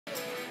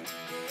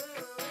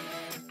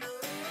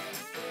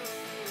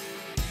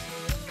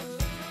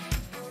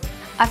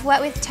I've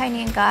worked with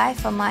Toni Guy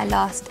for my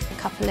last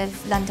couple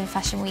of London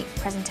Fashion Week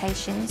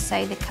presentations,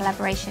 so the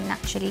collaboration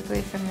naturally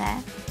grew from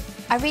there.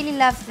 I really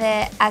love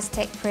the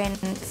Aztec print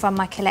from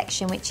my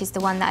collection, which is the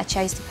one that I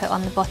chose to put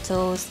on the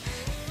bottles.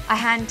 I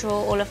hand draw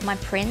all of my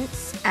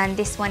prints, and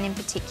this one in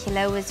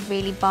particular was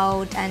really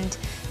bold and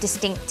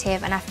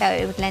distinctive, and I felt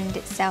it would lend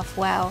itself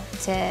well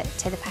to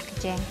the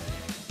packaging.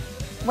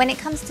 When it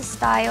comes to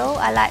style,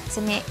 I like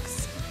to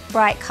mix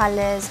bright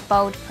colours,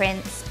 bold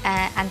prints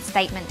and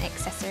statement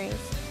accessories.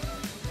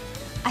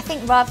 I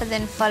think rather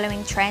than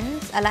following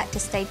trends, I like to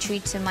stay true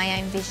to my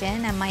own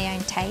vision and my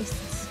own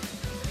tastes.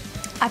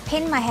 I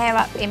pin my hair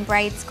up in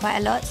braids quite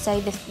a lot,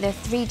 so the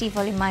 3D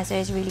volumizer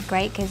is really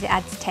great because it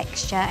adds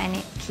texture and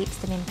it keeps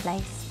them in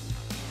place.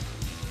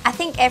 I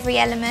think every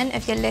element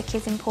of your look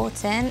is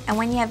important, and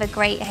when you have a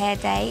great hair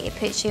day, it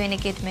puts you in a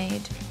good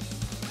mood.